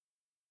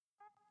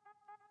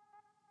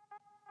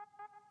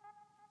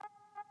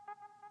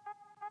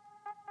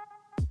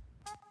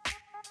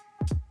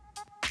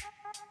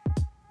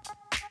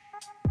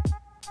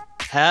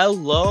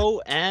Hello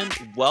and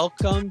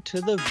welcome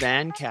to the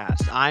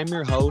Vancast. I'm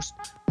your host,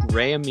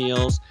 Graham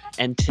Meals,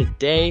 and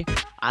today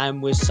I'm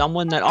with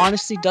someone that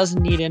honestly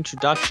doesn't need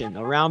introduction.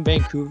 Around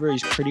Vancouver,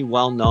 he's pretty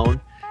well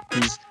known.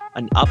 He's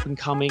an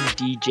up-and-coming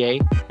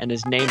DJ, and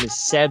his name is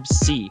Seb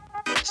C.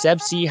 Seb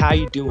C, how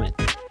you doing?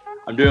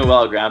 I'm doing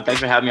well, Graham. Thanks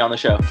for having me on the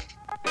show.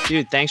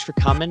 Dude, thanks for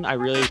coming. I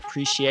really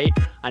appreciate.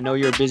 I know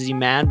you're a busy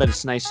man, but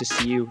it's nice to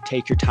see you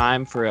take your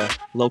time for a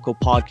local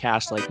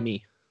podcast like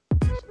me.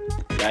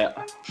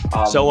 Yeah.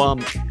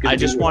 I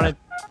just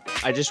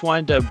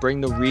wanted to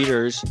bring the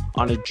readers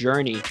on a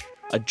journey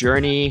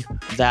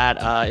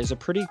that is a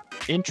pretty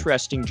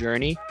interesting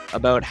journey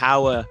about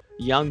how a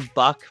young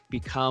buck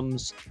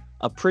becomes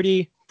a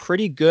pretty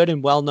good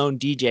and well-known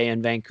DJ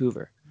in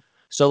Vancouver.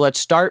 So let's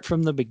start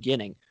from the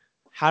beginning.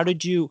 How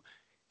did you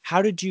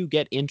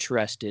get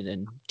interested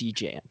in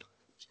DJing?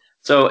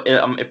 So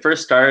it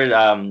first started.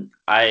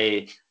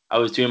 I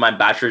was doing my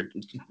bachelor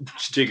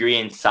degree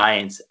in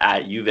science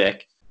at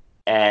UVic.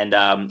 And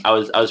I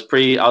was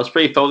pretty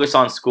focused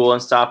on school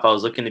and stuff. I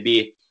was looking to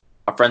be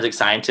a forensic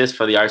scientist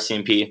for the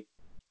RCMP,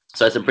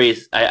 so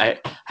I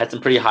had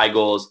some pretty high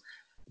goals.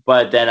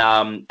 But then,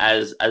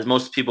 as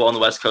most people on the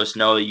West Coast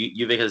know,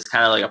 UVic is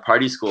kind of like a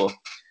party school.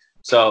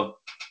 So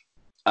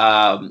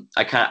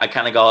I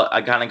kind of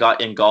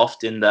got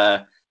engulfed in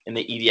the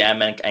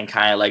EDM and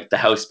kind of like the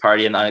house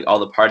party and like all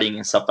the partying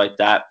and stuff like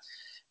that.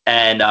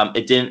 And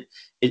it didn't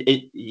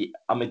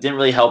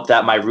really help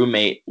that my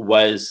roommate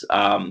was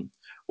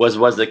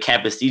the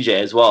campus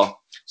DJ as well.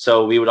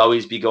 So we would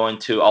always be going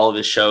to all of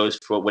his shows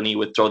for when he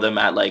would throw them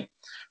at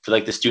for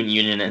the student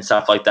union and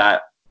stuff like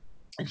that.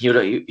 And he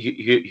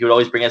would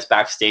always bring us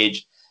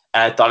backstage.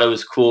 And I thought it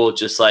was cool,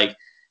 just like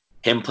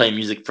him playing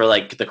music for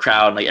like the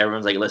crowd, like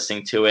everyone's like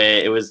listening to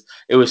it. It was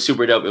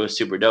super dope. It was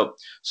super dope.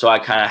 So I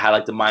kind of had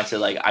like the mindset,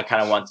 like I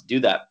kind of wanted to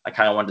do that. I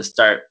kind of wanted to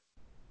start.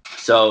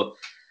 So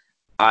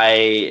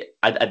I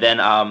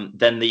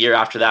then the year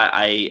after that,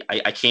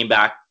 I came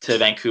back to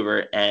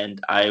Vancouver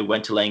and I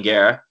went to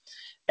Langara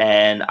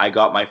and I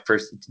got my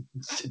first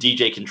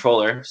DJ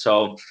controller.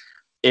 So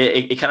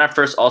it kind of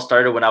first all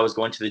started when I was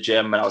going to the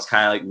gym and I was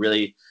kind of like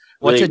really.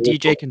 What's a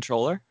DJ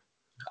controller?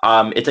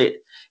 It's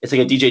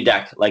like a DJ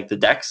deck, like the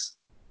decks.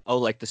 Oh,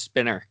 like the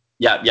spinner.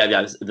 Yeah.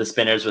 The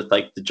spinners with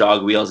like the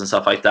jog wheels and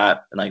stuff like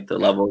that, and like the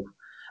levels.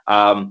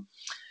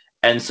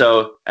 And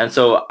so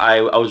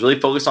I was really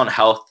focused on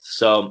health.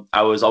 So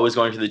I was always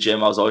going to the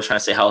gym. I was always trying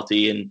to stay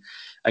healthy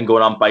and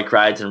going on bike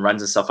rides and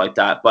runs and stuff like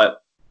that.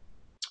 But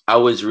I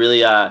was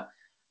really I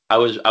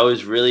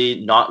was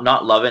really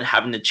not loving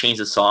having to change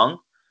the song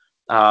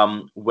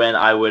when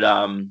I would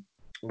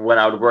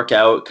work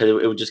out, because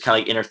it would just kind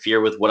of like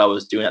interfere with what I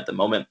was doing at the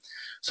moment.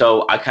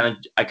 So I kind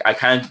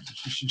of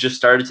just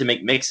started to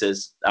make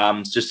mixes,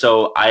 just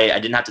so I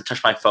didn't have to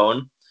touch my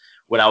phone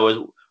when I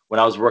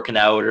was working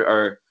out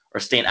or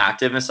staying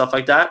active and stuff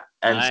like that.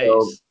 And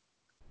nice.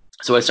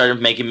 so I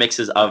started making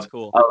mixes of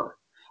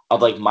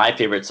like my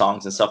favorite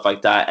songs and stuff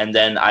like that. And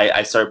then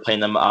I started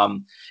playing them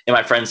in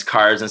my friends'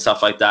 cars and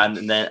stuff like that.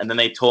 And then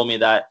they told me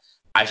that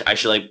I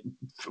should like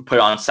put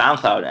it on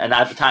SoundCloud. And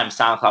at the time,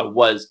 SoundCloud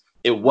was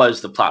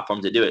the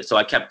platform to do it. So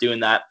I kept doing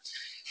that.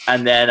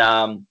 And then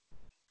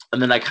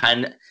I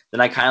kind of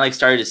like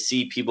started to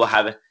see people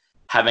having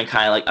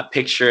kind of like a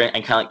picture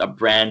and kind of like a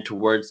brand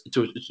towards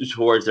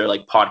their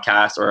like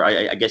podcast, or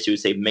I guess you would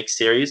say mix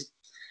series.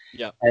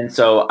 Yeah. And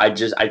so I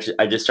just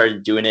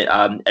started doing it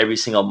every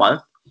single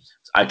month.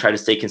 I try to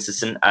stay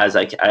consistent as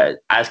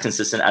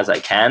consistent as I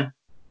can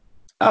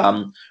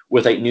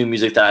with like new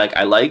music that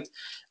I liked,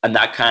 and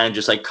that kind of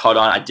just like caught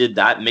on. I did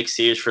that mix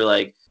series for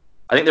like,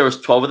 I think there was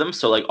 12 of them,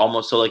 so like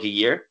almost like a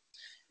year.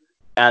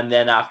 And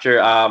then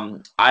after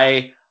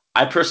I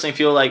personally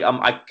feel like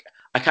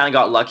I kind of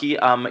got lucky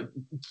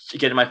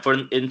getting my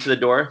foot into the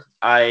door.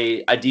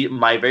 I did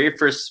my very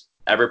first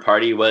ever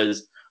party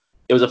was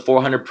a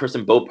 400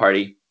 person boat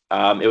party.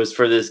 It was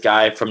for this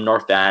guy from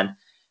North Van,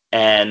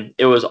 and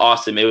it was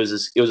awesome. It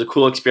was a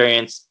cool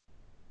experience.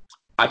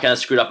 I kind of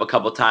screwed up a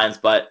couple times,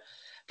 but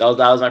that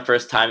was my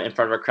first time in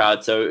front of a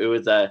crowd, so it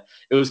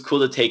was cool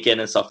to take in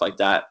and stuff like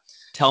that.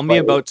 Tell me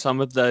about some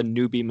of the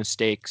newbie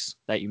mistakes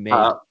that you made.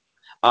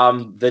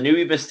 The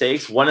newbie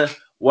mistakes. One of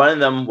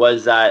them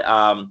was that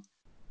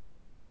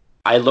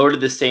I loaded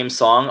the same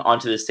song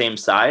onto the same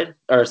side,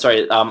 a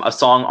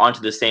song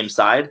onto the same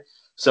side.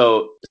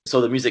 So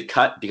the music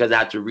cut because I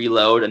had to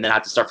reload and then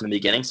had to start from the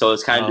beginning. So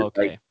it's kind of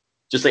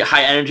just like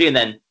high energy and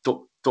then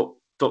like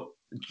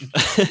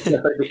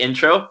the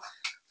intro.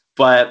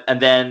 But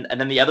and then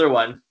the other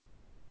one,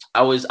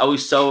 I was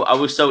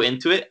so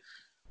into it.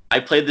 I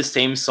played the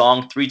same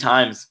song 3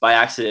 times by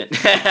accident.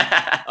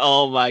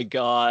 Oh my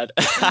god.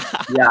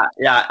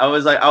 Yeah. I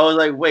was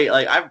like, wait,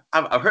 like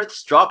I've heard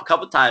this drop a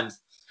couple times,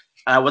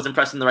 and I wasn't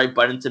pressing the right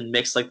button to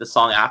mix like the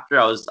song after.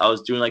 I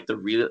was doing like the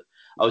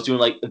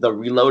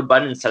reload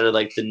button instead of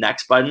like the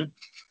next button.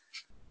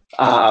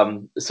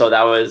 So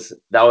that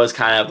was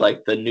kind of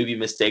like the newbie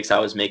mistakes I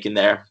was making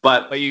there.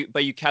 But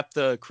you kept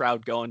the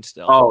crowd going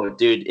still. oh,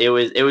 dude, it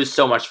was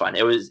so much fun.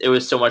 It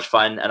was so much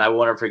fun, and I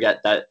won't ever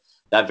forget that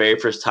very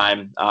first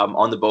time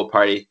on the boat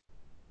party.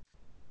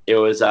 It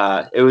was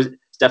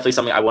definitely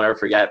something I won't ever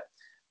forget.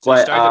 So you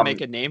But started to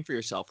make a name for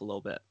yourself a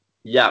little bit.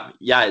 yeah,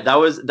 that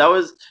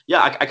was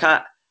yeah. I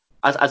kind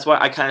of that's why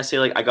I kind of say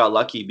like I got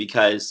lucky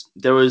because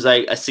there was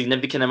like a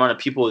significant amount of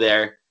people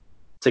there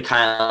to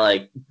kind of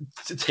like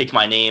to take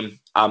my name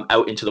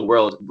out into the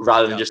world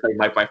rather than just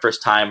like my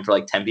first time for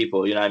like 10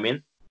 people. You know what I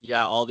mean?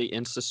 Yeah, all the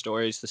Insta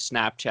stories, the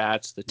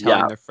Snapchats, the telling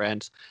Yeah, their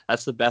friends.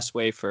 That's the best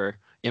way for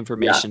yeah.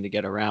 information to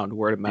get around,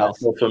 word of Yeah, mouth.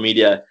 social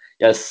media.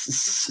 Yes,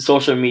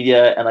 social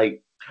media and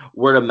like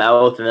word of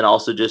mouth, and then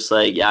also just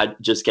like yeah,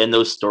 just getting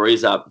those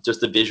stories up,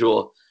 just the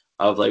visual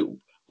of like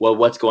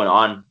what's going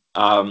on.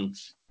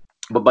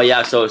 But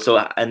yeah, so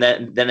and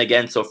then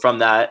again, so from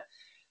that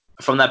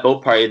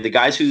boat party, the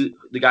guys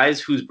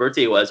whose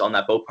birthday was on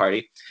that boat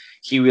party,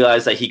 he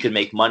realized that he could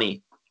make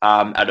money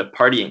out of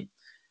partying.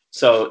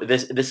 So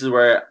this is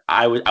where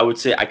I would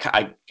say I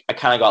kind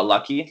of got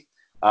lucky.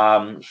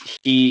 Um,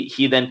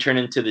 he then turned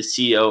into the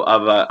CEO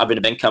of an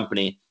event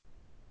company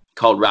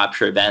called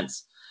Rapture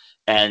Events,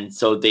 and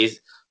so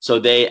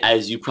they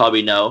as you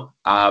probably know,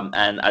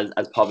 and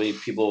as probably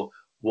people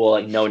will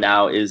like know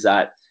now is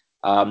that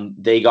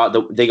they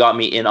got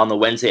me in on the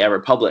Wednesday at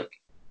Republic.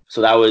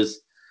 So that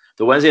was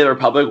the Wednesday at the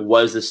Republic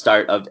was the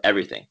start of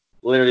everything,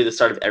 literally the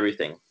start of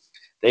everything.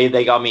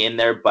 They got me in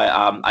there, but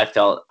I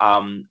felt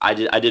I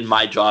did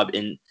my job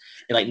in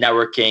like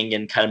networking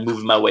and kind of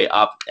moving my way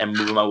up and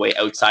moving my way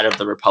outside of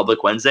the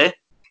Republic Wednesday.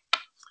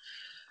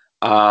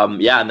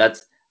 Yeah, and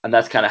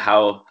that's kind of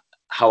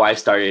how I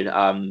started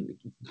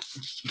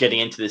getting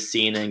into the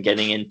scene and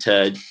getting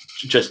into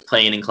just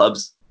playing in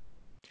clubs.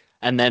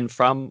 And then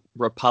from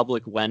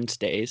Republic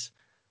Wednesdays,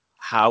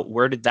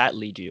 where did that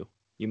lead you?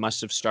 You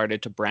must have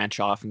started to branch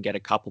off and get a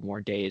couple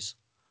more days.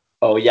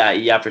 Oh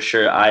yeah, for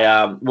sure. I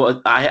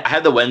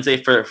had the Wednesday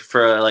for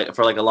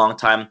like a long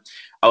time.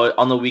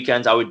 On the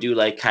weekends I would do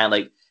like kind of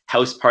like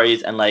house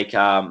parties and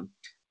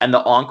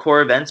the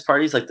encore events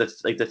parties like the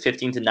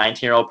 15 to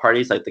 19-year-old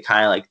parties, like the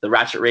kind of like the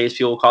ratchet raves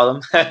people call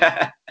them.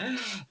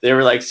 They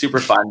were like super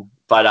fun.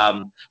 But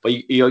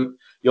you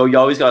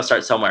always got to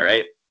start somewhere,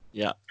 right?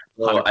 Yeah,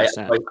 So I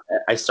 100%. like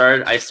I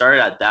started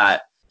at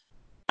that,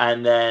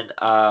 and then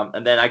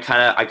I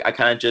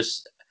kind of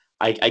just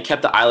I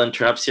kept the Island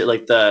Turn Up series,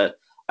 like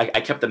I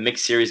kept the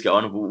mix series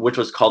going, which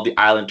was called the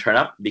Island Turn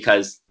Up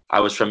because I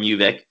was from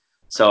UVic.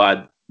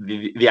 So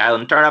the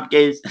Island Turn Up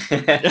gays.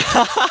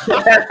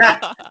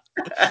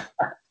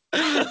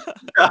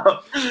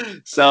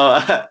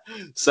 so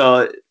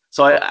so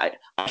so I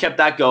kept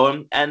that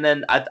going, and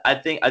then I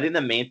think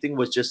the main thing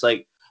was just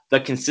like the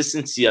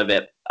consistency of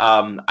it.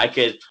 I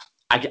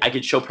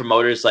could show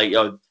promoters like,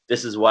 yo,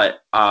 this is what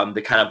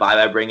the kind of vibe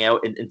I bring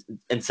out, and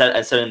instead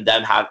of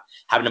them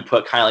having to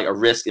put kind of like a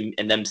risk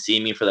in them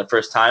seeing me for the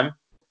first time.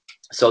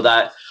 So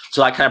that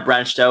kind of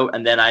branched out,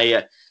 and then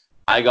I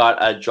got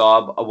a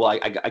job. Well,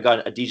 I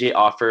got a DJ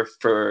offer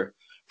for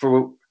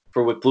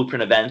with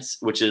Blueprint Events,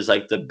 which is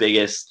like the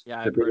biggest,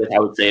 Yeah, the I've heard biggest of I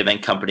them. would say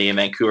event company in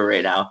Vancouver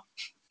right now.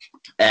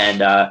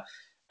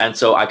 And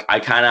so I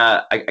kind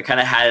of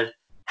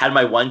had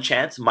my one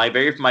chance. My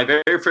very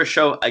first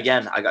show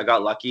again. I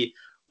got lucky.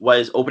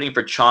 Was opening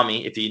for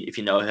Chami, if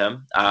you know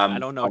him. I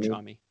don't know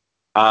Chami.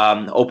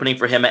 Chami. Opening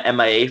for him at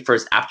MIA for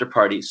his after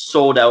party,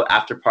 sold out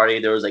after party.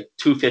 There was like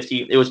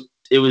 250. It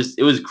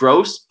was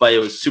gross, but it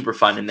was super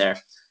fun in there.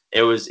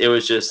 It was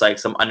just like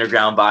some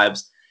underground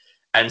vibes,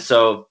 and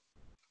so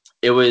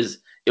it was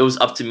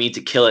up to me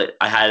to kill it.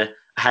 I had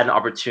an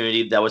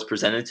opportunity that was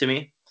presented to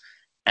me,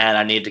 and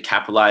I needed to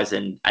capitalize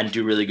and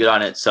do really good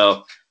on it.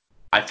 So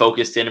I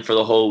focused in for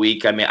the whole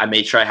week. I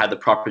made sure I had the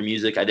proper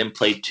music. I didn't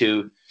play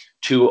too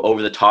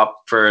over the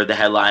top for the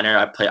headliner.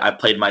 I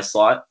played my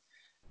slot,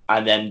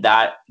 and then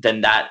that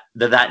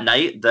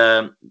night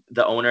the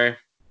owner,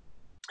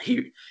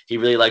 he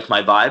really liked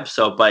my vibe.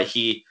 So but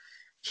he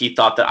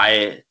thought that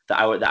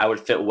I would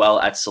fit well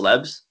at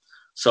Celebs.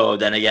 So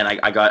then again,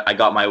 I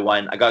got my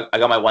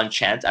one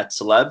chance at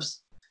Celebs.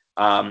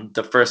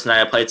 The first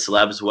night I played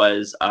Celebs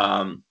was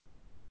a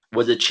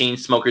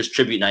Chainsmokers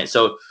tribute night.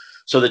 So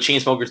the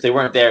Chainsmokers, they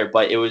weren't there,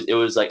 but it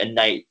was like a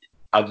night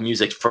of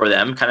music for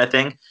them kind of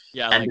thing,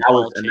 Yeah, and like that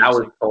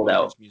was sold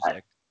out. Smokers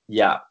music.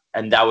 Yeah,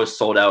 and that was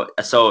sold out.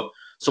 So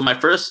my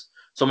first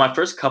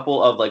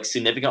couple of like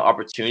significant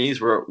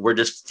opportunities were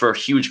just for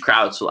huge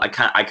crowds. So I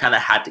kind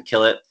of had to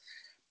kill it.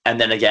 And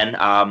then again,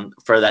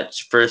 for that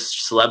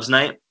first Celebs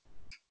night,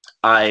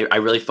 I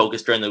really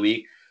focused during the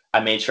week. I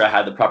made sure I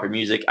had the proper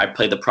music. I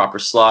played the proper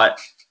slot.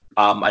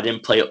 I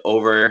didn't play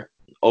over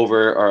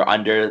or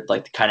under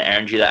like the kind of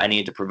energy that I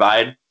needed to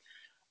provide.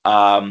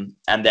 And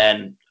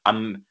then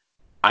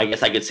I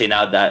guess I could say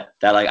now that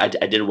like I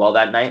did well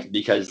that night,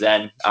 because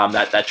then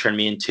that turned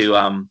me into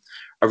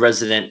a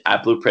resident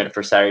at Blueprint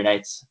for Saturday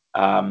nights,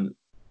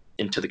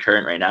 into the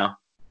current right now.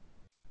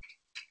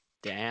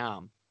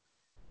 Damn.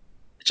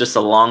 It's just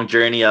a long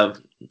journey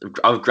of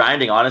of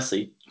grinding,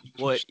 honestly.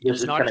 Well,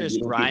 it's not kinda just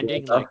beating people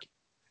grinding. up.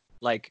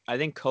 Like I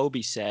think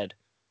Kobe said,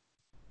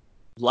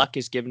 luck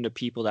is given to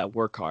people that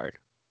work hard.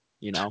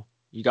 You know,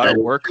 you got to That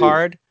is work true.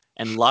 hard,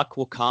 and luck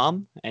will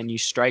come. And you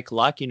strike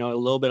luck. You know, a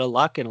little bit of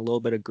luck and a little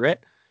bit of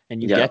grit,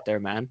 and you Yeah. get there,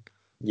 man.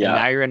 And Yeah,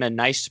 now you're in a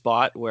nice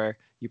spot where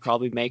you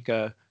probably make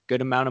a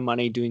good amount of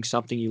money doing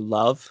something you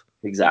love.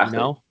 You exactly.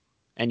 know,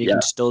 and you Yeah.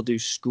 can still do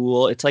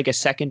school. It's like a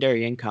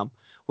secondary income.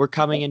 We're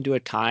coming into a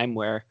time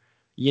where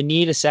you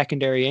need a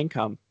secondary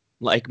income,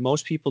 like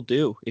most people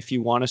do, if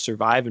you want to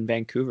survive in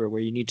Vancouver,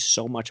 where you need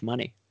so much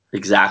money.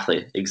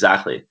 Exactly.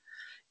 Exactly.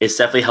 It's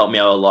definitely helped me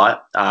out a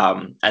lot.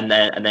 And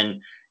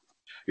then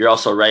you're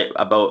also right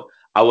about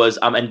I was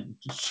and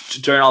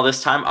during all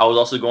this time I was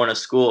also going to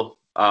school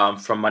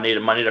from Monday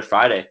to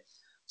Friday.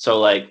 So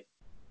like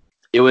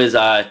it was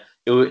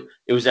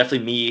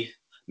definitely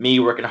me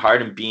working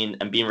hard and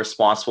being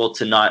responsible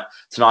to not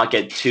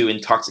get too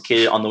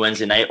intoxicated on the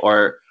Wednesday night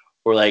or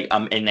like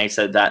in nights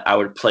that I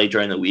would play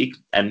during the week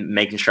and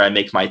making sure I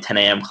make my 10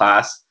 a.m.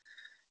 class.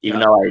 Even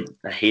Yeah, though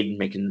I hated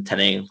making the 10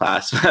 a.m.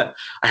 class, I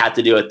had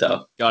to do it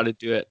though. got to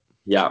do it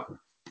Yeah,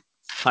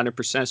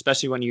 100%,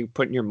 especially when you're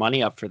putting your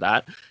money up for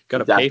that. Got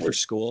to pay for exactly.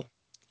 school.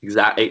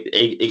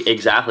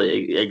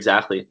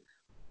 Exactly.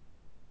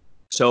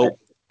 So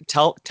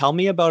tell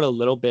me about a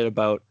little bit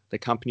about the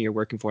company you're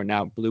working for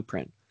now,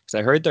 Blueprint, because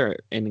I heard they're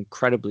an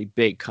incredibly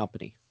big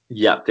company.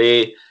 Yeah,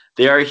 they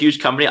are a huge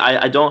company.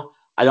 I don't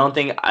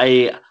think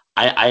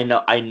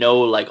I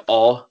know like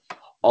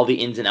all the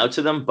ins and outs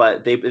of them,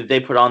 but they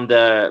put on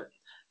the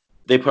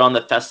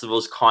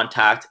festivals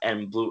Contact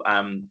and Blue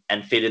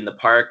and Fade in the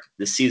Park,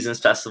 the Seasons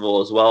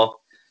Festival as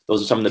well.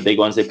 Those are some of the big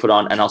ones they put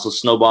on, and also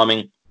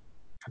Snowbombing.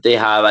 They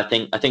have I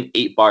think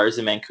 8 bars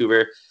in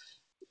Vancouver.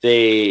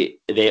 They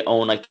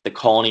own like the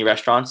Colony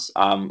restaurants.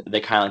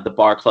 They kind of like the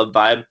bar club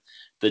vibe,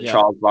 the Yeah,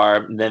 Charles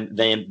Bar. Then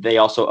they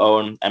also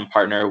own and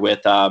partner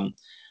with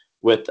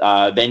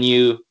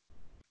Venue,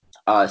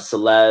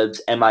 Celebs,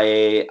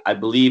 MIA. I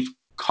believe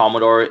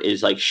Commodore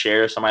is like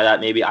Share or something like that.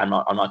 Maybe I'm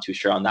not too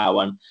sure on that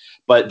one,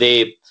 but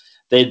they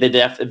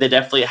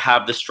definitely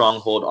have the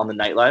stronghold on the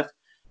nightlife.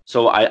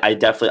 So I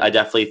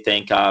definitely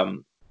think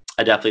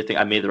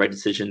I made the right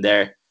decision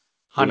there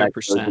when I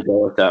chose to 100%. go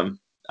with them.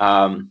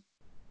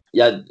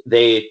 Yeah,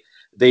 they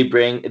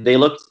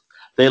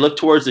look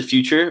towards the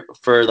future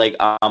for like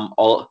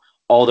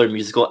all their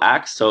musical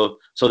acts. So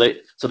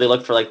they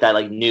look for like that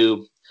like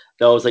new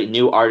those like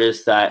new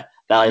artists that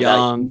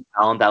Young.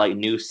 sound that like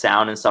new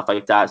sound and stuff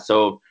like that.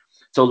 So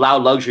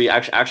Loud Luxury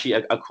actually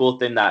a cool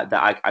thing that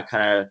I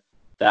kind of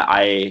that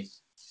I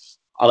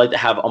like to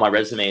have on my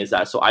resume is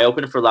that so I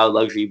opened for Loud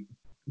Luxury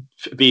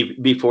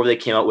before they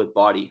came out with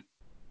Body,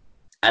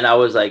 and I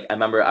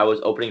remember I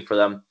was opening for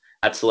them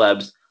at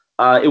Celebs.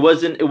 It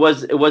wasn't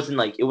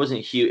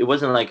huge. It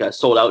wasn't like a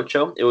sold out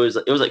show. It was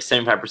like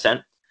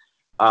 75%.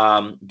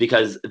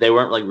 Because they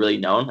weren't like really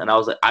known, and I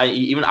was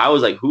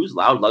like, who's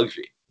Loud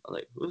Luxury? I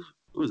was like,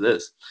 who's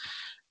this?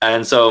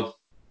 And so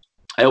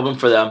I opened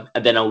for them,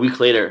 and then a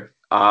week later,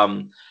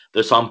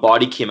 their song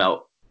Body came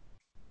out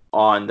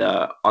on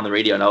the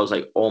radio, and I was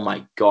like, oh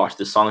my gosh,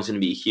 this song is gonna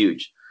be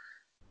huge.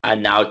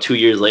 And now 2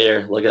 years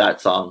later, look at that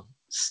song.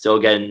 Still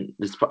getting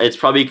it's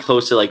probably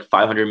close to like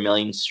 500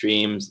 million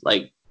streams,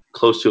 like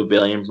close to a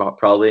billion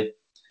probably.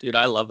 Dude,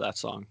 I love that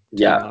song, to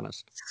be Yeah.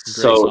 honest. Great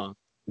So song.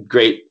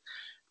 great.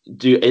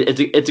 Dude,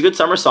 it's a good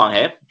summer song,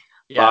 hey?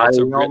 Yeah, Body it's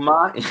a on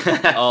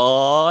my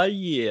oh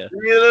yeah.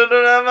 You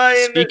don't have my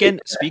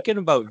Speaking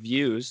about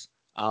views,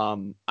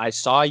 I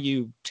saw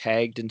you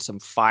tagged in some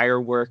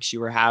fireworks you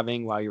were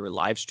having while you were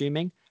live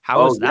streaming.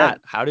 How Oh was yeah.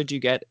 that? How did you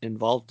get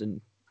involved in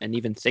and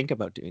even think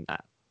about doing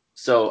that?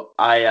 So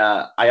I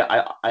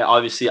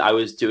obviously I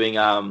was doing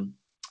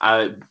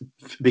I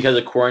because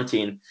of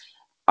quarantine,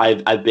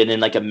 I've been in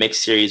like a mix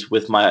series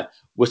with some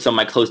of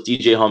my close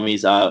DJ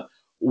homies.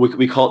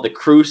 We call it the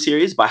Crew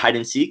series by Hide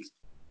and Seek.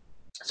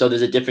 So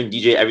there's a different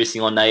DJ every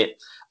single night,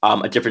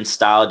 a different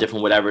style,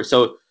 different whatever.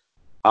 So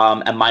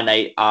and my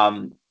night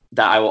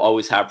that I will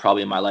always have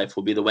probably in my life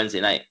will be the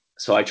Wednesday night.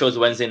 So I chose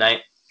Wednesday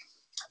night,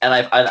 and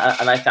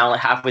I found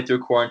like halfway through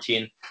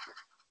quarantine,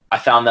 I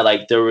found that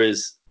like there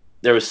was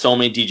so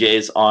many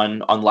DJs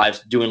on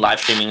live doing live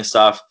streaming and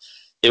stuff.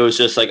 It was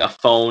just like a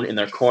phone in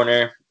their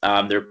corner.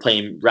 They're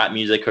playing rap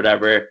music or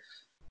whatever,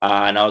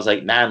 and I was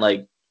like, man,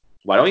 like,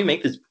 why don't we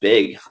make this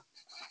big?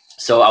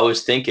 So I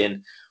was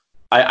thinking,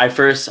 I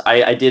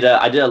did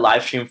a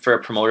live stream for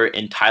a promoter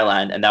in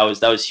Thailand, and that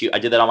was huge. I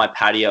did that on my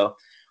patio,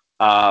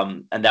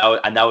 and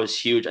that was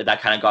huge. And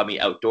that kind of got me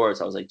outdoors.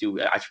 I was like,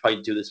 dude, I should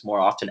probably do this more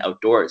often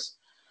outdoors.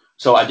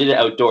 So I did it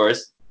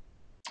outdoors,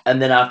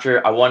 and then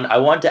after I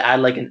wanted to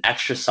add like an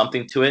extra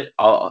something to it.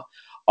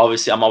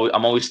 Obviously, I'm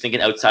always thinking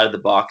outside of the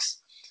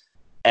box,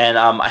 and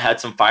I had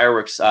some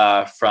fireworks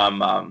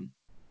from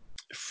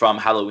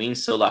Halloween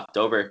still left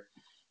over,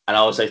 and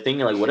I was like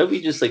thinking like, what if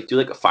we just like do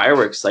like a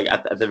fireworks like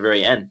at the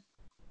very end?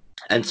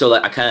 And so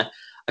like I kind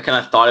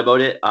of thought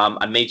about it.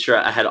 I made sure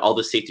I had all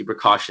the safety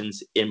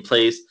precautions in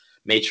place.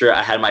 Made sure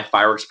I had my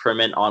fireworks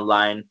permit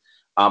online.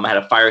 I had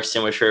a fire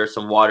extinguisher,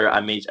 some water.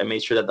 I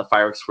made sure that the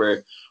fireworks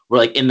were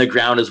like in the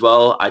ground as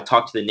well. I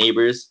talked to the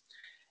neighbors,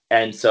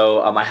 and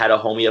so I had a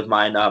homie of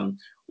mine.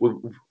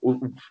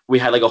 We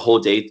had like a whole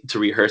day to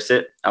rehearse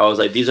it. I was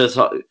like, these are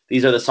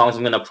the songs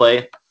I'm gonna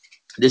play.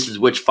 This is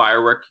which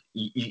firework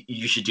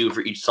you should do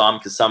for each song,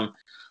 because some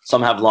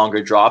have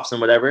longer drops and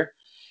whatever.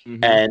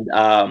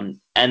 Mm-hmm.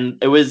 And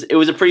it was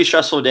a pretty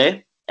stressful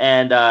day,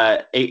 and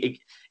it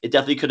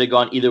definitely could have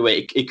gone either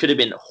way. It could have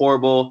been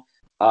horrible.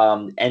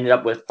 Ended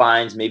up with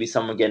fines, maybe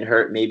someone getting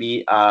hurt,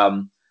 maybe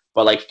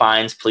but like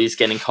fines, police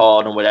getting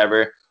called and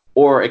whatever.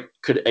 Or it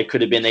could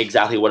have been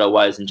exactly what it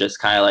was, and just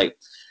kind of like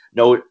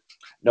no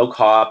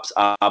cops,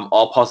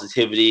 all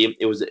positivity.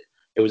 It was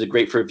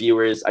great for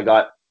viewers. I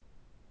got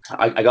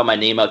my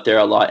name out there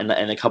a lot in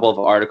a couple of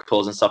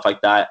articles and stuff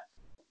like that.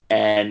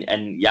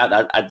 And yeah,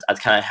 that's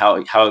kind of how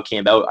it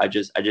came about. I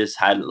just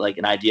had like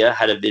an idea,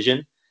 had a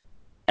vision,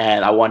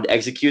 and I wanted to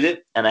execute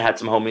it. And I had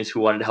some homies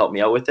who wanted to help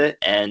me out with it,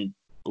 and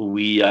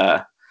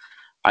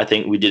I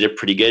think we did it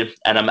pretty good.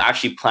 And I'm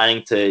actually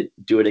planning to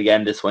do it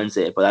again this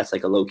Wednesday, but that's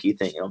like a low key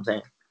thing, you know what I'm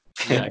saying?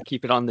 Yeah,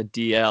 keep it on the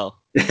DL.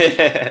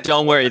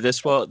 Don't worry,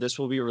 this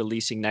will be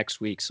releasing next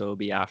week, so it'll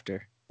be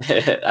after.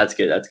 That's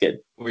good.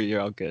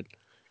 You're all good.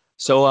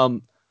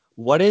 So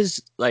what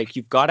is, like,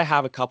 you've got to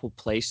have a couple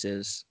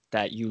places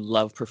that you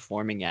love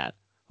performing at.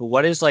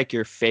 What is like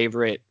your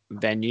favorite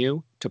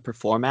venue to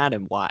perform at,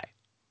 and why?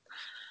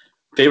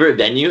 Favorite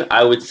venue,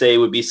 I would say,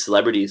 would be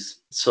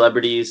Celebrities.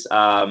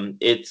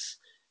 It's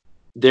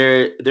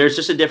there's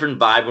just a different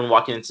vibe when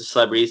walking into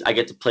Celebrities. I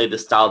get to play the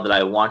style that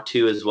I want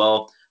to as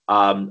well.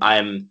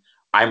 I'm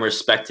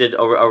respected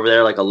over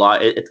there like a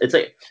lot. It's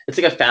like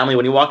a family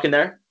when you walk in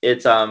there.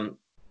 It's like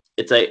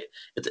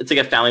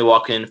a family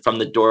walking in, from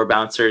the door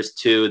bouncers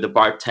to the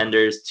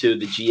bartenders to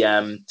the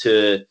GM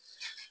to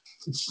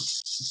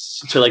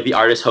like the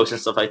artist host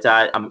and stuff like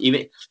that.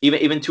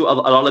 Even to a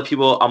lot of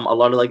people, a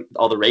lot of like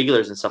all the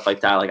regulars and stuff like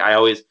that. Like I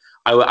always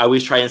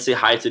try and say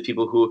hi to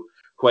people who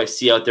I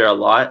see out there a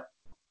lot.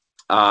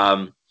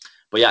 But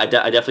yeah, I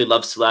definitely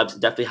love Celebs.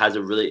 It definitely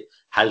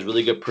has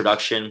really good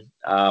production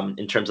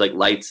in terms of like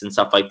lights and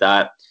stuff like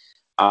that.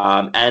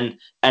 And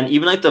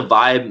even like the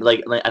vibe,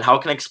 like and how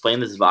can I explain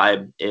this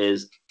vibe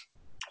is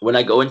when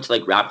I go into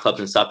like rap clubs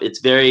and stuff, it's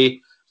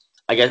very,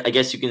 I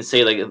guess you can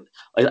say like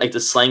the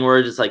slang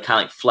word is like kind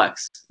of like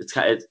flex. It's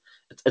kind of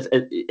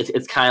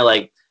it's kind of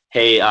like,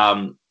 hey,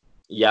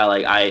 yeah,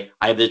 like I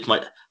have this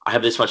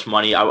much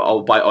money.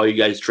 I'll buy all you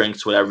guys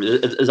drinks, whatever.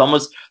 There's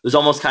almost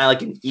kind of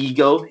like an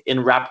ego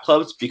in rap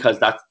clubs, because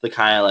that's the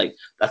kind of like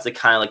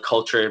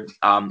culture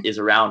is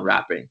around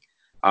rapping,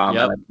 yep. And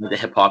like the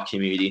hip hop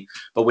community.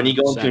 But when you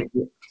go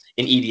into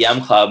an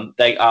EDM club,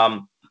 like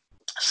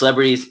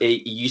Celebrities,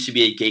 it used to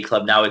be a gay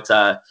club. Now it's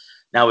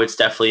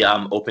definitely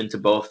open to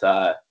both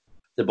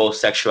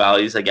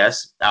sexualities, I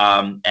guess.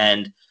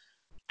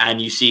 And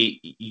you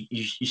see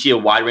a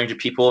wide range of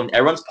people, and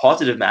everyone's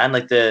positive, man.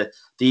 Like the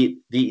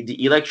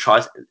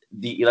electronic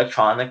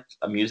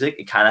music,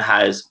 it kind of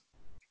has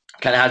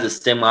a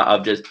stigma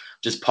of just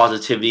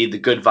positivity, the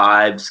good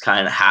vibes,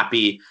 kind of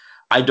happy.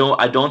 I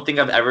don't think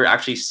I've ever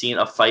actually seen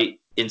a fight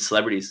in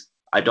Celebrities.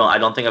 I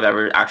don't think I've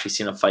ever actually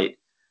seen a fight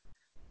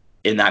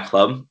in that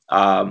club.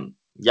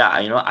 Yeah,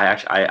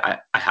 I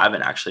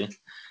haven't actually.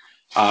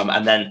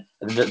 And then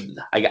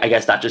I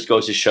guess that just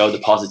goes to show the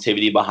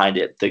positivity behind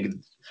it, the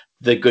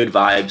good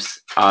vibes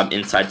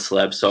inside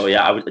Celeb. So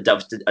yeah, I would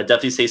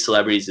definitely say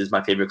Celebrities is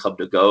my favorite club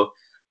to go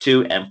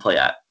to and play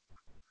at.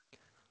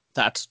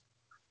 That's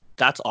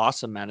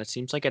awesome, man. It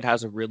seems like it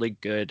has a really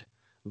good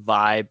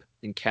vibe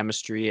and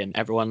chemistry, and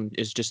everyone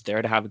is just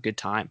there to have a good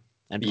time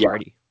and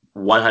party.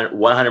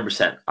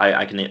 100%.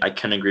 I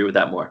can agree with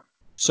that more.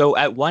 So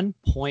at one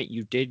point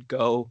you did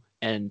go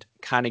and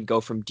kind of go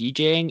from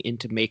DJing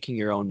into making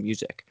your own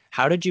music.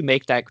 How did you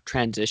make that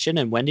transition,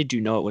 and when did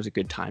you know it was a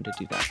good time to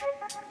do that?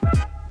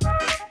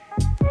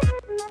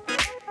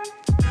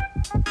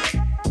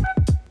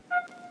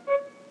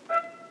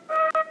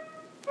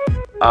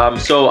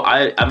 So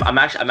I'm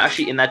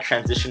actually in that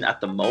transition at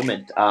the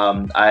moment.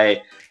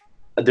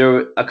 There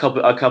were a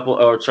couple,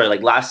 or sorry,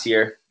 like last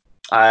year,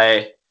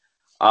 I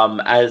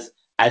as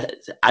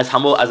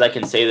humble as I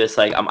can say this,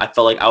 like I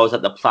felt like I was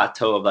at the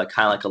plateau of like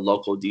kind of like a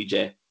local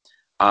DJ,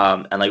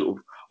 and like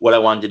what I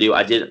wanted to do.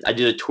 I did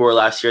a tour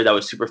last year that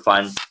was super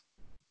fun,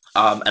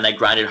 and I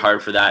grinded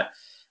hard for that.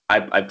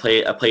 I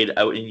played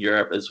out in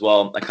Europe as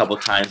well a couple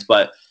of times,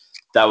 but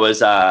that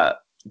was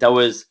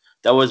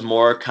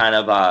more kind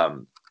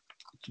of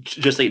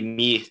just like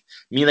me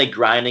like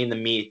grinding,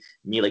 me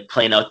like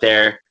playing out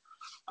there.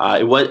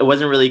 It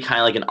wasn't really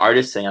kind of like an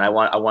artist thing, and I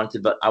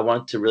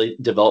want to really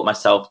develop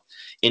myself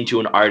into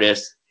an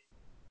artist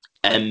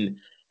and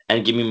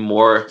give me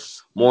more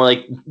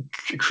like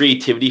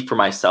creativity for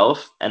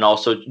myself, and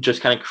also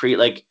just kind of create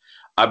like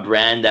a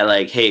brand that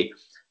like, hey,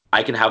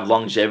 I can have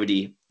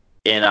longevity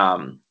in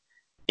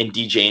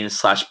DJing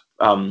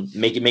 /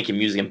 making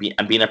music and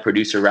being a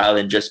producer, rather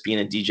than just being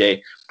a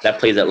DJ that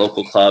plays at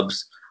local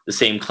clubs, the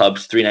same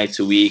clubs 3 nights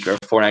a week or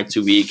 4 nights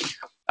a week.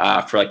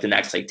 for like the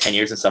next like 10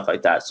 years and stuff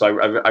like that. So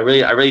I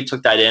really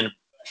took that in,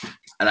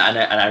 and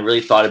I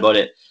really thought about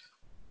it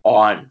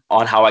on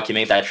how I can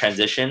make that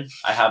transition.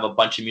 I have a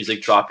bunch of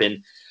music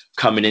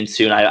coming in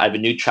soon. I have a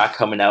new track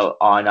coming out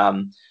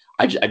on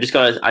I just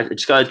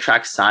got a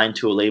track signed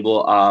to a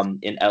label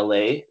in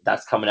LA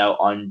that's coming out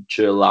on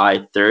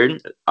July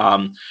 3rd.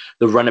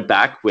 The Run It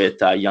Back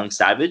with Young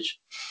Savage.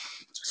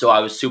 So I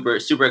was super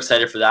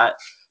excited for that.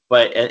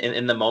 But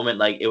in the moment,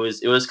 like it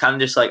was kind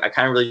of just like I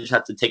kind of really just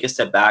had to take a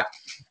step back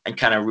and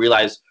kind of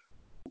realize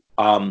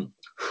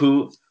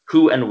who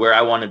and where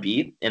I want to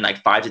be in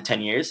like 5 to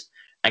 10 years,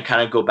 and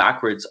kind of go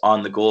backwards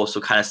on the goal. So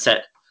kind of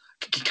set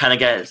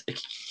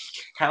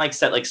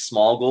like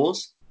small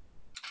goals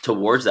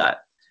towards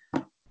that.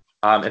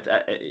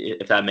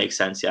 If that makes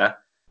sense, yeah.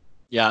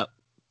 Yeah,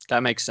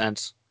 that makes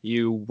sense.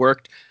 You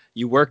work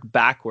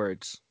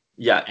backwards.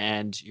 Yeah.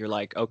 And you're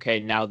like, okay,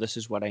 now this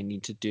is what I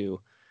need to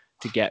do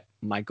to get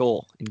my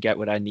goal and get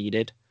what I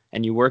needed.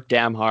 And you work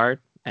damn hard,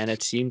 and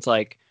it seems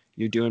like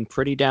you're doing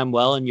pretty damn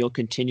well, and you'll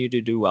continue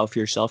to do well for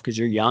yourself because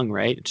you're young,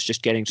 right? It's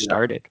just getting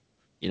started,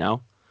 you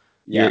know?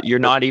 Yeah. You're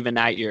not even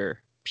at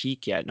your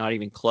peak yet, not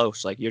even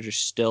close. Like you're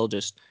just still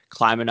just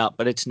climbing up.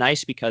 But it's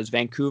nice because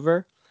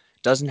Vancouver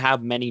doesn't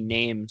have many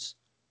names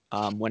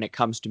when it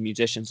comes to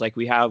musicians. Like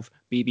we have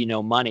BB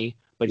No Money,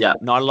 but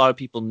not a lot of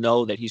people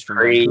know that he's from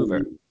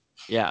Vancouver.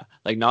 Yeah,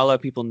 like not a lot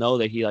of people know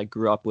that he like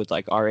grew up with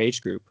like our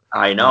age group.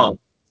 I know.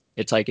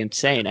 It's like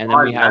insane. And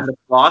then we have the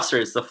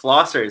flossers,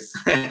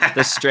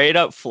 the straight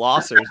up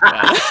flossers,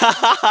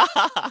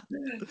 man.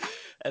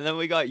 And then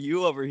we got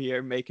you over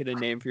here making a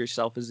name for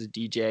yourself as a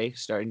DJ,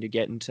 starting to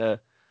get into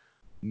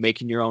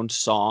making your own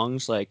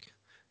songs. Like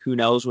who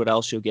knows what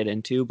else you'll get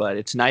into, but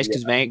it's nice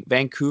because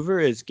Vancouver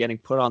is getting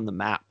put on the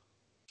map.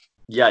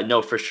 Yeah,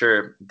 no, for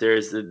sure.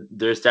 There's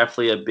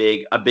definitely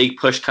a big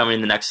push coming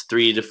in the next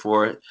 3 to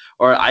 4,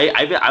 or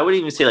I would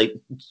even say like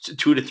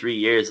 2 to 3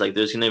 years. Like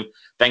there's gonna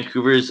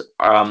Vancouver's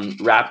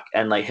rap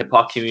and like hip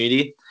hop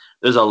community.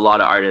 There's a lot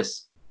of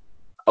artists,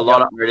 a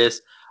lot of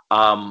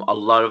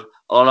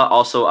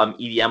also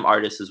EDM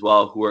artists as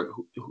well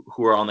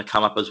who are on the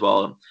come up as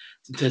well.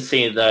 To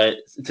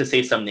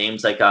say some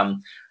names like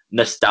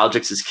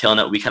Nostalgics is killing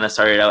it. We kind of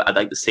started out at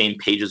like the same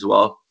page as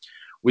well.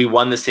 We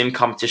won the same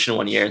competition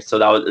one year, so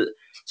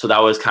that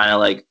was kind of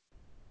like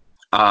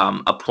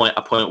a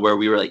point where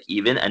we were like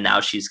even, and now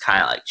she's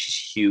kind of like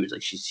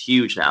she's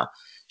huge now.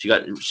 She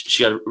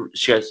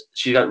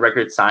got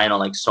records signed on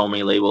like so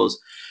many labels.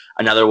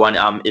 Another one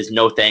is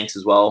No Thanks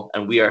as well,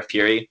 and We Are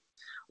Fury.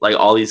 Like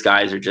all these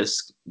guys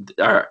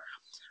are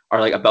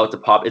like about to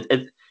pop.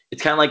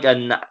 It's kind of like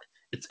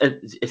it's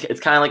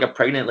kind of like a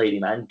pregnant lady,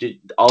 man.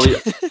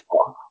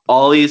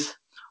 All these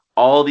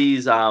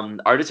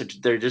artists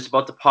they're just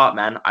about to pop,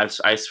 man.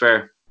 I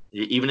swear,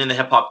 even in the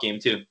hip hop game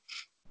too.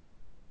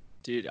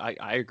 Dude,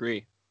 I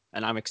agree,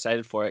 and I'm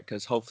excited for it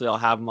because hopefully I'll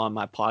have them on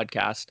my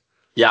podcast.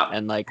 Yeah,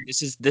 and like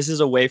this is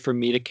a way for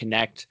me to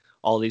connect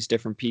all these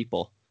different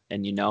people,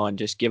 and and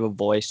just give a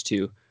voice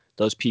to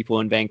those people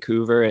in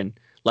Vancouver and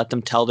let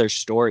them tell their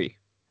story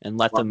and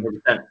let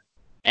 100%. Them.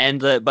 And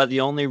but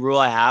the only rule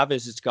I have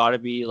is it's got to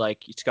be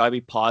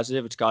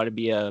positive. It's got to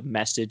be a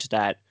message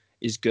that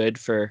is good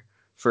for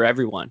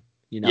everyone,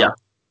 Yeah.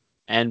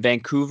 And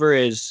Vancouver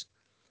it's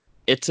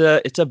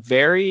a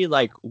very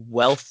like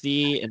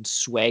wealthy and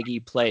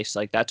swaggy place.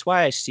 Like that's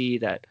why I see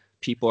that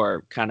people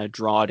are kind of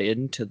drawn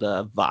into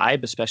the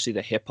vibe, especially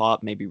the hip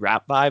hop, maybe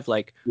rap vibe.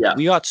 Like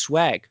we got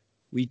swag.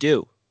 We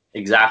do.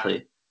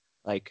 Exactly.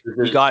 Like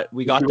we got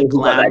the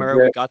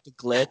glamour, we got the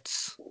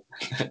glitz.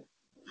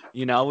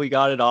 We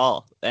got it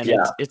all, and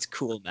it's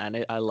cool,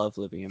 man. I love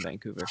living in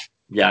Vancouver.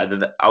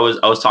 Yeah, I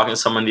was talking to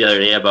someone the other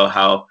day about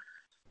how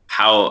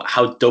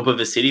dope of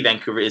a city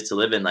Vancouver is to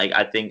live in. Like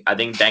I think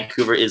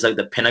Vancouver is like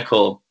the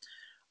pinnacle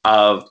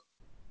of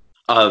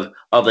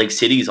like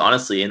cities,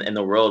 honestly, in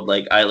the world.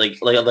 Like I like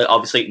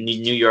obviously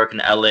New York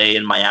and LA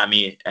and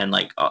Miami and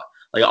like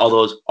all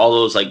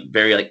those like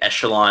very like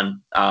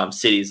echelon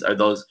cities are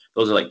those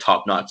are like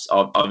top notch,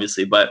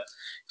 obviously. But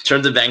in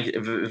terms of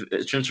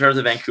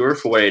Vancouver,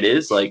 for what it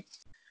is, like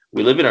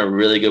we live in a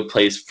really good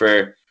place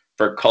for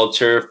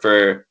culture,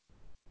 for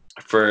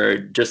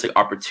just like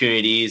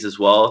opportunities as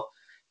well,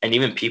 and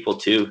even people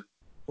too.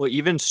 Well,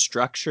 even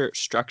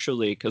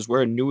structurally, because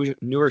we're a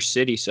newer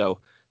city, so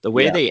the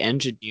way they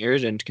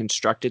engineered and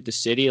constructed the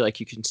city,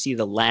 like you can see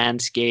the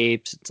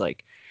landscapes. It's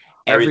like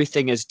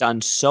everything is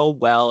done so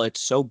well.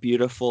 It's so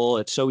beautiful.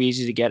 It's so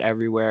easy to get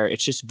everywhere.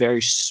 It's just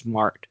very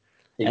smart.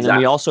 Exactly. And then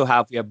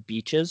we have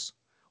beaches.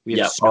 We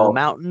have snow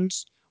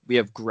mountains. We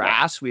have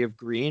grass. We have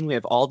green. We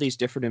have all these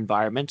different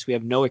environments. We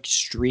have no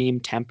extreme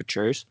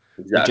temperatures.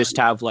 Exactly. We just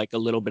have like a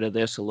little bit of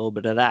this, a little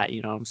bit of that.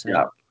 You know what I'm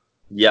saying?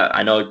 Yeah,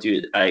 I know,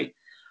 dude. I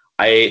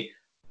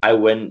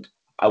wouldn't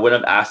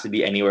have asked to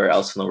be anywhere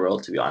else in the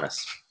world, to be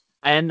honest.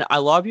 And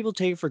a lot of people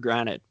take it for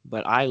granted,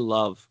 but I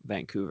love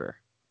Vancouver,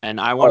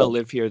 and I want to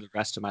live here the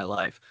rest of my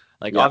life.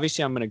 Like,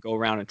 obviously, I'm going to go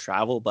around and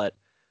travel, but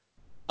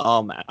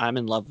man, I'm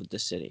in love with the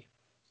city.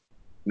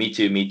 Me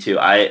too.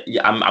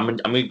 I'm going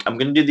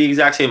to do the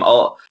exact same.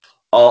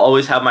 I'll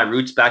always have my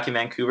roots back in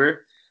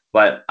Vancouver,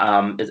 but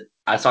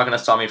that's not going to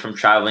stop me from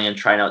traveling and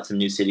trying out some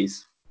new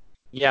cities.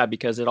 Yeah,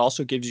 because it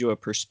also gives you a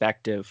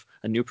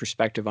new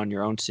perspective on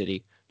your own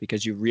city,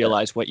 because you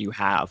realize what you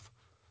have,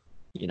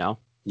 you know?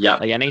 Yeah.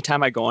 Like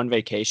anytime I go on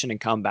vacation and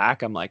come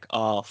back, I'm like,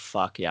 oh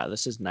fuck yeah,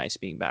 this is nice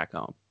being back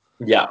home.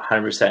 Yeah,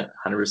 100%,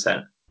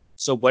 100%.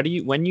 So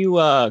when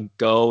you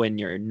go and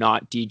you're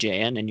not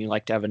DJing and you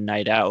like to have a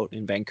night out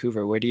in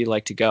Vancouver, where do you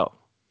like to go?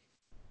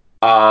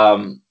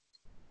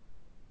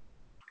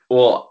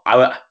 Well,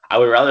 I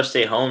would rather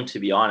stay home, to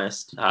be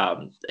honest.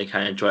 I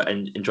kind of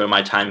enjoy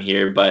my time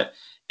here, but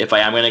if I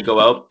am going to go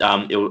out,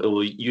 it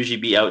will usually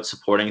be out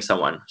supporting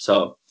someone.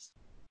 So,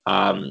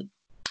 I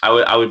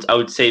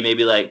would say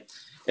maybe like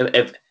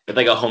if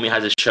like a homie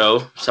has a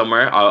show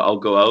somewhere, I'll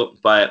go out.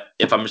 But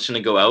if I'm just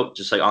gonna go out,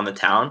 just like on the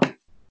town,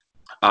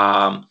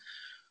 I'd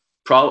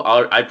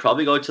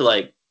probably go to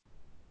like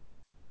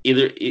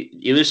either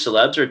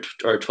Celebs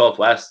or 12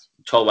 West.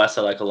 12 West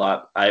I like a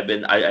lot. I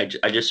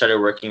just started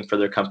working for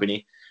their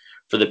company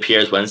for the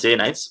Pierre's Wednesday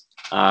nights.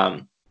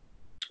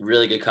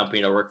 Really good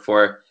company to work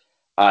for.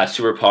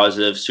 Super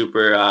positive,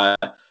 super. I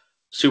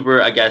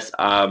guess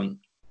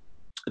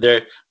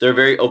they're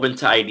very open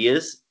to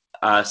ideas.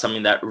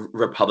 Something that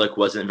Republic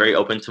wasn't very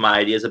open to my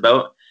ideas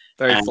about.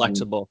 Very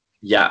flexible.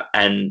 Yeah,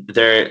 and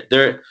they're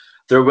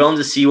willing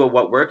to see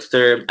what works.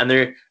 They're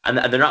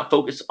not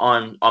focused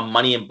on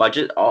money and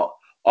budget.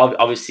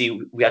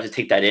 Obviously, we have to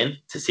take that in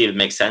to see if it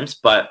makes sense,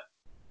 but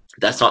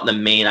that's not the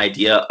main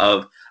idea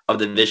of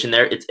the vision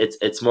there.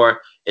 It's more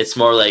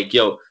like,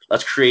 yo,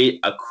 let's create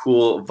a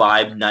cool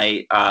vibe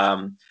night.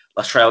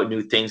 Let's try out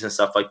new things and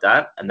stuff like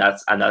that. And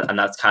that's kind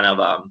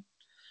of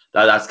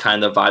that's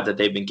kind of the vibe that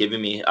they've been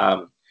giving me.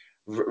 A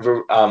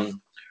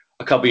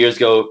couple years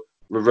ago,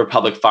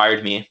 Republic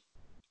fired me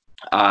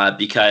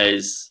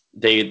because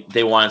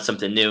they wanted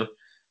something new.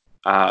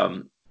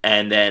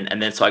 And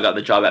then so I got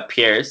the job at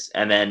Pierre's,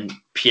 and then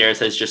Pierre's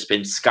has just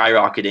been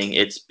skyrocketing.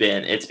 It's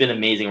been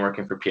amazing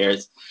working for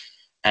Pierre's,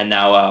 and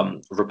now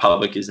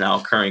Republic is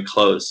now currently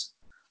closed.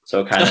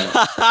 So kind of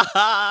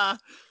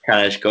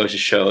goes to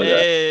show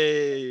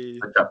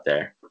what's up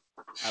there.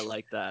 I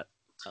like that.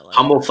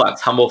 Humble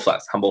flex.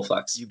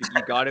 You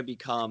got to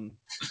become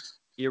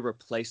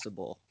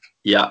irreplaceable.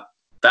 Yeah,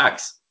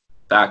 facts.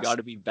 You got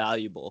to be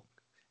valuable,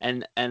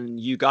 and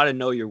you got to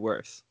know your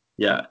worth.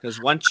 Yeah. Because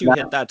once you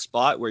hit that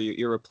spot where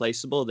you're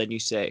irreplaceable, then you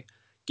say,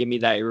 "Give me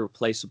that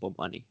irreplaceable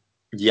money."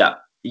 Yeah,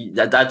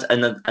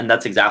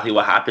 that's exactly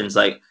what happens.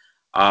 Like,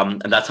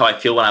 and that's how I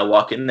feel when I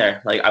walk in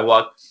there. Like, I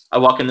walk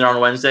in there on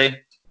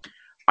Wednesday.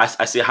 I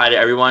say hi to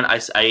everyone. I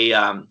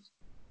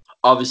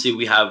obviously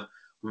we have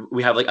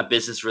like a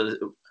business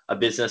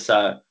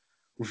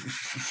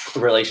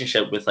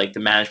relationship with like the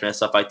management and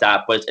stuff like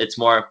that. But it's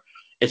more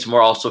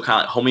also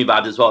kind of like homie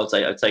vibes as well. It's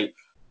like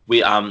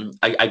we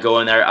I go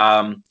in there.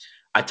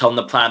 I tell them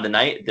the plan of the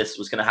night. This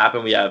was gonna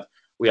happen. We have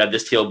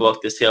this table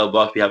booked.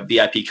 We have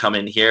VIP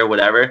coming here,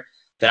 whatever.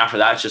 Then after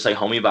that, it's just like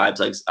homie vibes.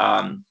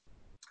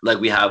 Like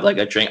we have like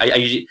a drink. I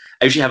usually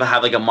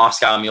have like a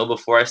Moscow meal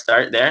before I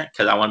start there,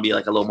 because I want to be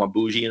like a little more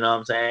bougie. You know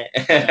what I'm saying?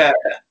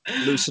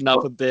 Loosen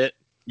up a bit.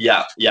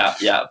 Yeah.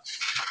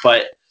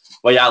 But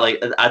yeah,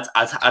 like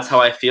that's how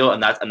I feel,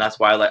 and that's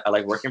why I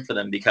like working for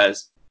them,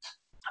 because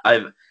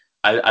I've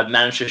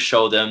managed to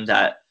show them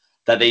that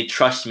they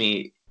trust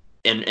me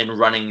in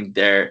running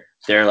their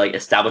like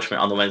establishment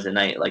on the Wednesday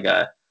night, like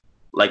a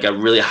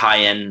really high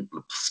end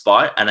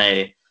spot, and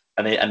they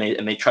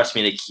trust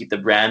me to keep the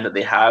brand that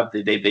they have.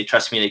 They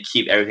trust me to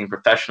keep everything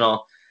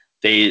professional.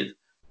 They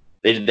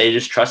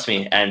just trust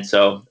me, and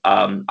so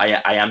I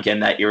am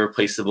getting that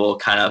irreplaceable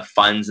kind of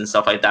funds and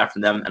stuff like that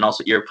from them, and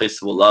also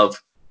irreplaceable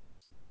love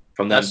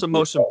from them. That's the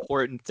most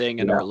important thing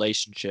in a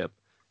relationship.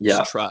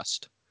 Yeah, is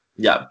trust.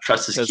 Yeah,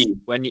 trust is key.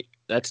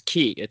 That's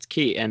key. It's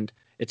key, and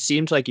it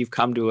seems like you've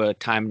come to a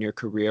time in your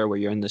career where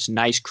you're in this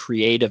nice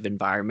creative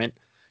environment.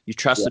 You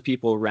trust the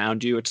people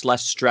around you. It's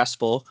less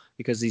stressful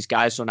because these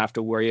guys don't have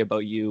to worry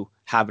about you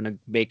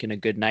making a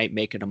good night,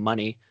 making a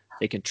money.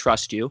 They can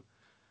trust you.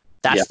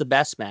 That's the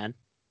best, man.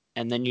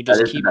 And then you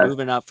just keep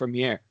moving up from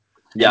here.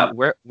 Yeah.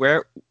 And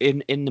where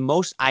in the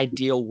most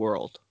ideal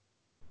world,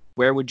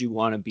 where would you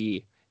want to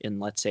be in,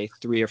 let's say,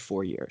 3 or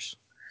 4 years?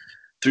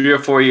 3 or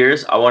 4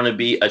 years, I want to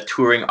be a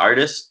touring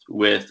artist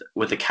with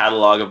a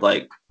catalog of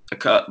like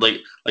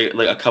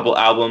a couple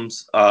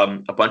albums,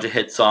 a bunch of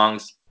hit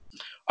songs.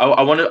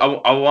 I want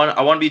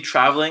to be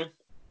traveling.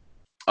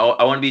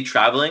 I want to be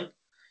traveling,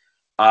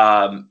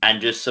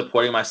 and just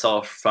supporting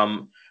myself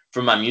from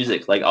my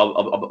music. Like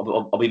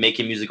I'll be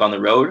making music on the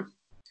road.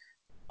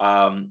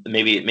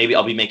 Maybe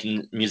I'll be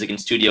making music in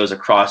studios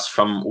across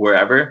from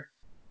wherever.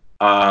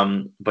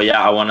 But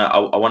yeah, I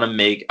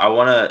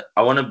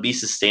want to be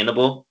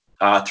sustainable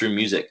through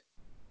music.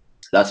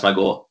 That's my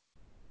goal.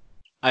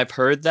 I've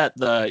heard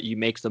that you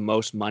make the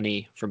most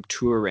money from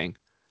touring.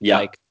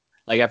 Yeah.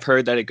 Like I've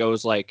heard that it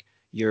goes like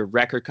your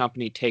record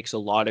company takes a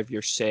lot of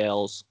your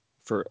sales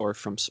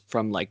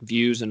from like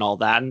views and all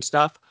that and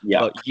stuff.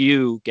 Yeah. But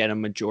you get a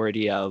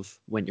majority of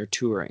when you're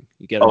touring.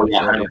 You get a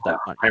majority of that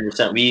money.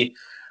 100%.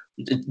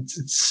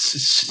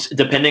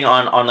 depending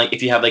on like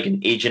if you have like an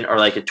agent or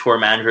like a tour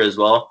manager as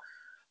well,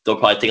 they'll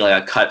probably take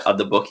like a cut of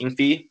the booking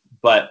fee.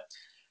 But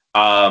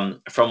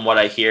from what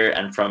I hear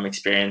and from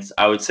experience,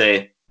 I would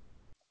say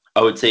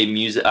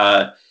music.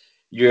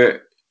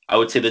 Your I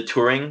would say the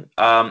touring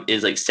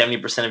is like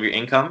 70% of your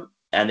income,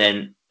 and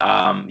then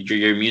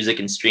your music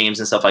and streams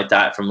and stuff like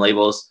that from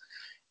labels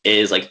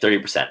is like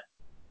 30%.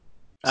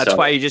 That's So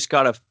why you just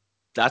gotta.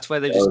 That's why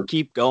they just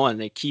keep going.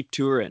 They keep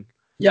touring.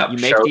 yeah, You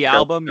make the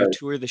album, you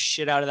tour the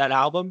shit out of that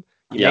album.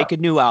 You Yeah. make a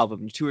new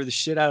album, you tour the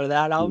shit out of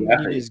that album.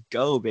 Exactly. You just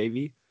go,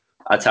 baby.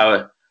 That's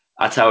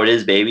how it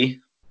is,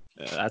 baby.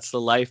 That's the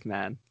life,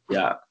 man.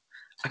 Yeah,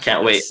 I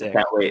can't wait. Sick. I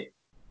can't wait.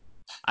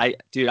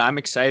 Dude, I'm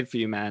excited for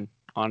you, man.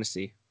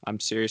 Honestly, I'm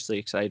seriously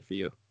excited for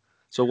you.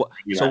 So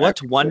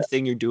what's one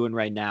thing you're doing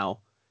right now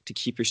to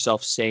keep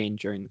yourself sane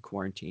during the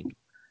quarantine?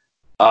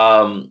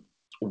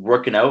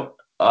 Working out.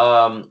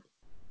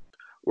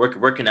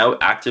 Working out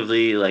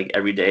actively like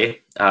every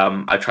day.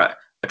 I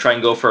try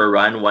and go for a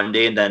run one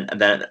day, and then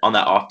on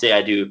that off day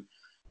I do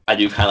kind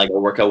of like a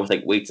workout with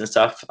like weights and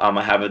stuff.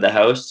 I have at the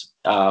house.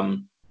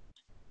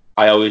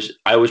 I always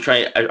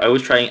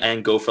try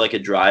and go for like a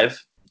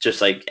drive,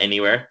 just like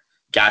anywhere.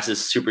 Gas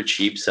is super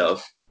cheap, so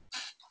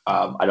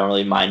I don't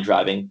really mind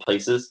driving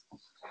places.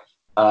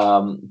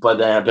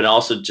 But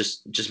also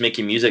just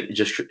making music,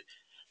 just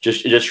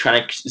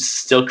trying to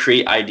still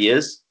create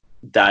ideas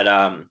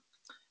that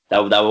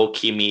that will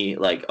keep me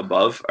like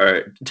above,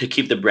 or to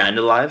keep the brand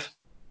alive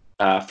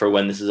for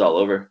when this is all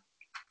over.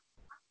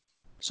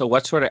 So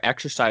what sort of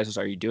exercises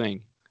are you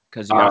doing?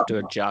 Because you have to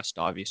adjust,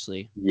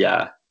 obviously.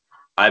 Yeah,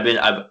 I've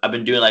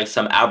been doing like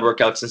some ab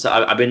workouts and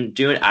stuff. I've been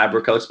doing ab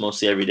workouts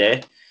mostly every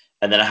day,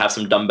 and then I have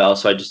some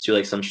dumbbells, so I just do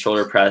like some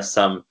shoulder press,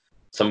 some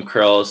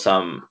curls,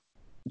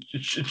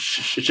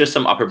 just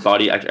some upper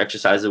body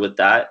exercises with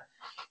that.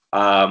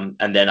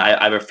 And then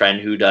I have a friend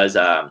who does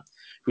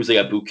who's like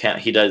a boot camp.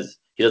 He does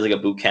like a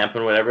boot camp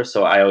and whatever.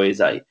 So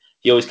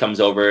he always comes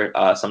over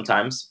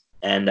sometimes,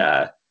 and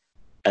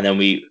then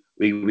we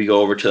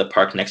go over to the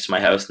park next to my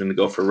house, and then we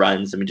go for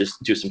runs, and we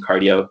just do some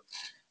cardio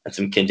and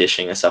some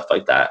conditioning and stuff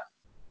like that.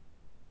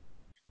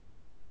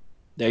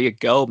 There you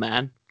go,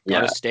 man.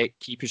 Yeah. Gotta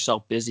keep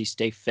yourself busy,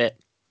 stay fit.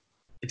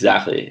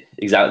 Exactly.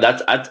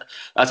 That's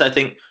I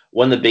think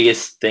one of the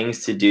biggest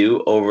things to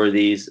do over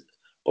the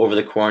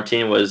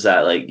quarantine was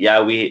that like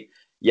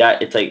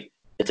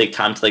it's like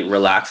time to like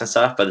relax and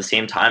stuff, but at the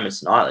same time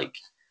it's not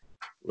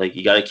like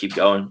you got to keep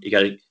going. You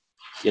got to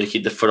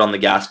keep the foot on the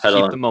gas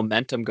pedal. Keep the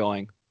momentum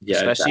going. Yeah,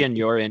 especially in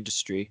your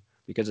industry,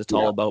 because it's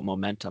all about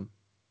momentum.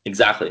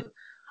 Exactly.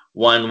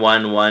 One,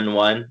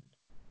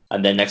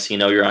 and then next thing you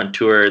know, you're on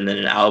tour, and then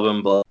an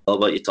album, blah blah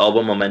blah. It's all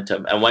about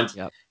momentum. And once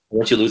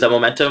you lose that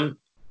momentum,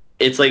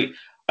 it's like,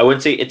 I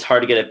wouldn't say it's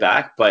hard to get it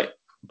back, but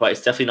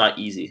it's definitely not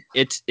easy.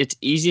 It's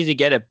easy to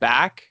get it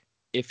back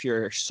if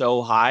you're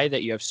so high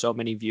that you have so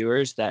many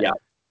viewers that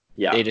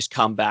they just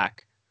come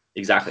back.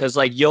 Exactly. Because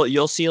like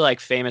you'll see like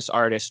famous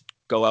artists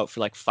go out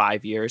for like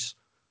 5 years.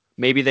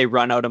 Maybe they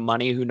run out of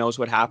money. Who knows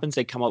what happens?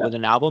 They come out with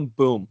an album.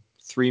 Boom,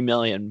 3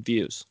 million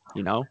views.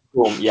 You know.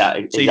 Boom. Yeah.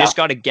 So you just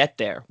got to get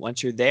there.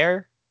 Once you're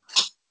there,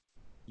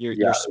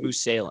 you're smooth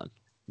sailing.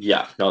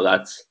 Yeah. No,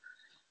 that's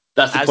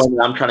the point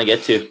that I'm trying to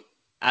get to.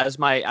 As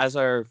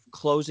our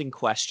closing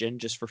question,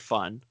 just for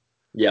fun.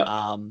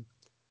 Yeah.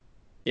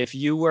 If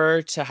you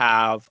were to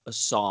have a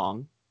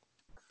song,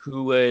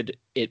 who would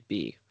it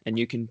be? And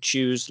you can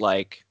choose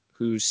like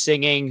who's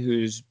singing,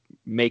 who's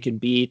making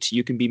beats.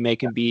 You can be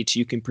making beats.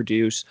 You can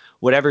produce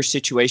whatever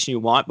situation you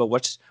want. But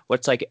what's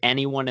like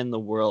anyone in the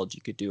world you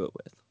could do it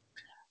with?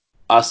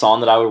 A song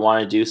that I would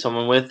want to do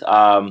someone with,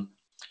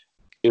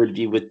 it would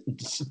be with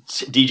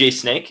DJ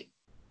Snake.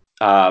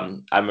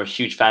 I'm a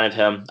huge fan of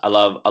him. I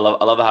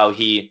love how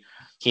he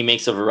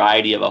makes a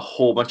variety of a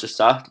whole bunch of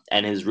stuff,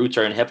 and his roots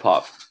are in hip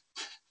hop.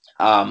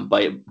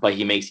 But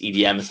he makes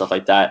EDM and stuff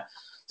like that.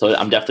 So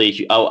I'm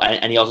definitely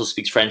and he also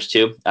speaks French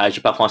too.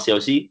 Je parle français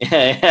aussi.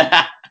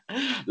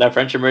 La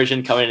French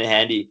immersion coming in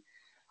handy.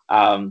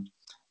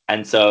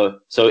 And so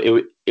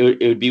it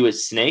would be with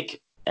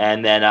Snake,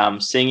 and then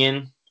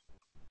singing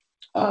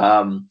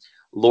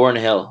Lauryn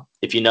Hill.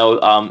 If you know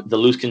the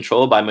Lose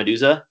Control by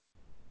Medusa.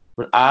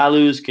 When I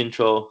lose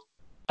control.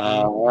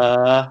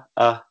 Okay.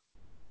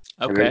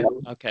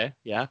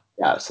 Yeah.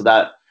 Yeah. So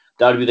that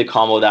would be the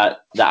combo that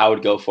I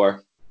would go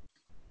for.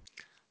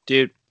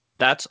 Dude,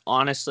 that's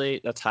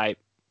hype.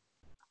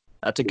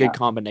 That's a good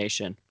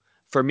combination.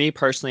 For me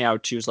personally, I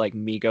would choose like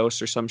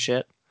Migos or some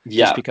shit.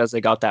 Yeah. Just because they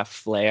got that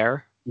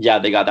flair. Yeah,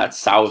 they got that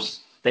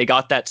sauce. They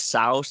got that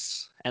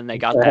sauce, and they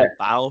got that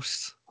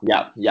bounce.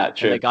 Yeah, true.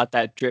 And they got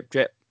that drip.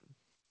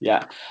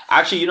 Yeah.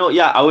 Actually,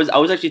 I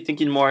was actually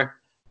thinking more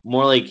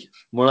like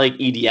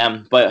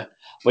EDM, but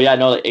yeah,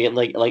 no,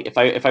 like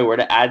if I were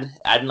to add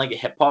in like a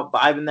hip hop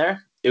vibe in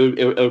there, it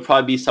would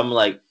probably be something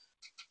like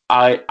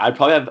I'd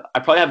probably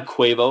have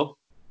Quavo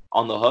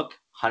on the hook,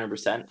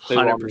 100%.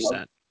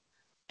 100%.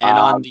 And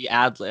on the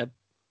ad lib.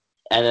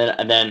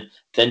 And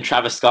then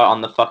Travis Scott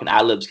on the fucking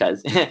ad libs,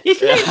 guys.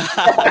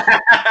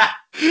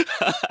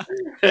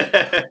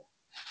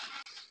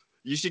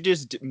 You should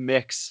just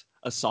mix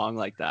a song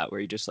like that where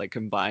you just like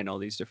combine all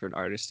these different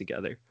artists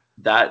together.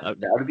 That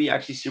would be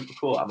actually super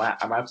cool. I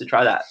might have to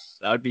try that.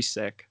 That would be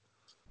sick.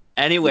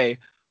 Anyway,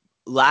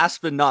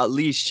 last but not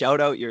least, shout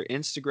out your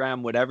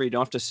Instagram, whatever. You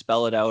don't have to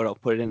spell it out. I'll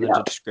put it in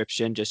the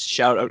description. Just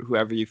shout out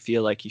whoever you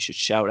feel like you should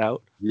shout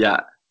out.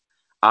 Yeah.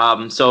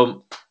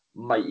 So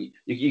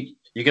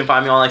you can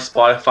find me on like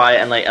Spotify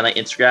and like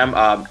Instagram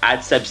at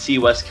SebC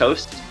West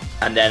Coast,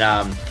 and then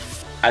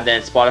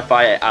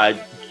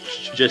Spotify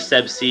just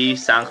SebC,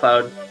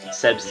 SoundCloud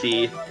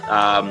SebC.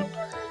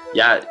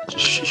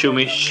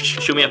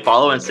 Shoot me a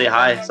follow and say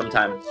hi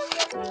sometime.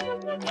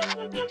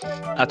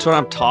 That's what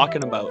I'm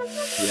talking about.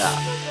 Yeah.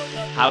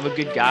 Have a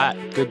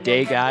good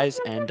day, guys,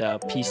 and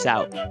peace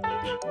out.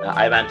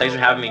 Man, thanks for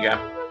having me, Graham.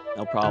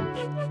 No problem.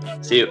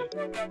 See you.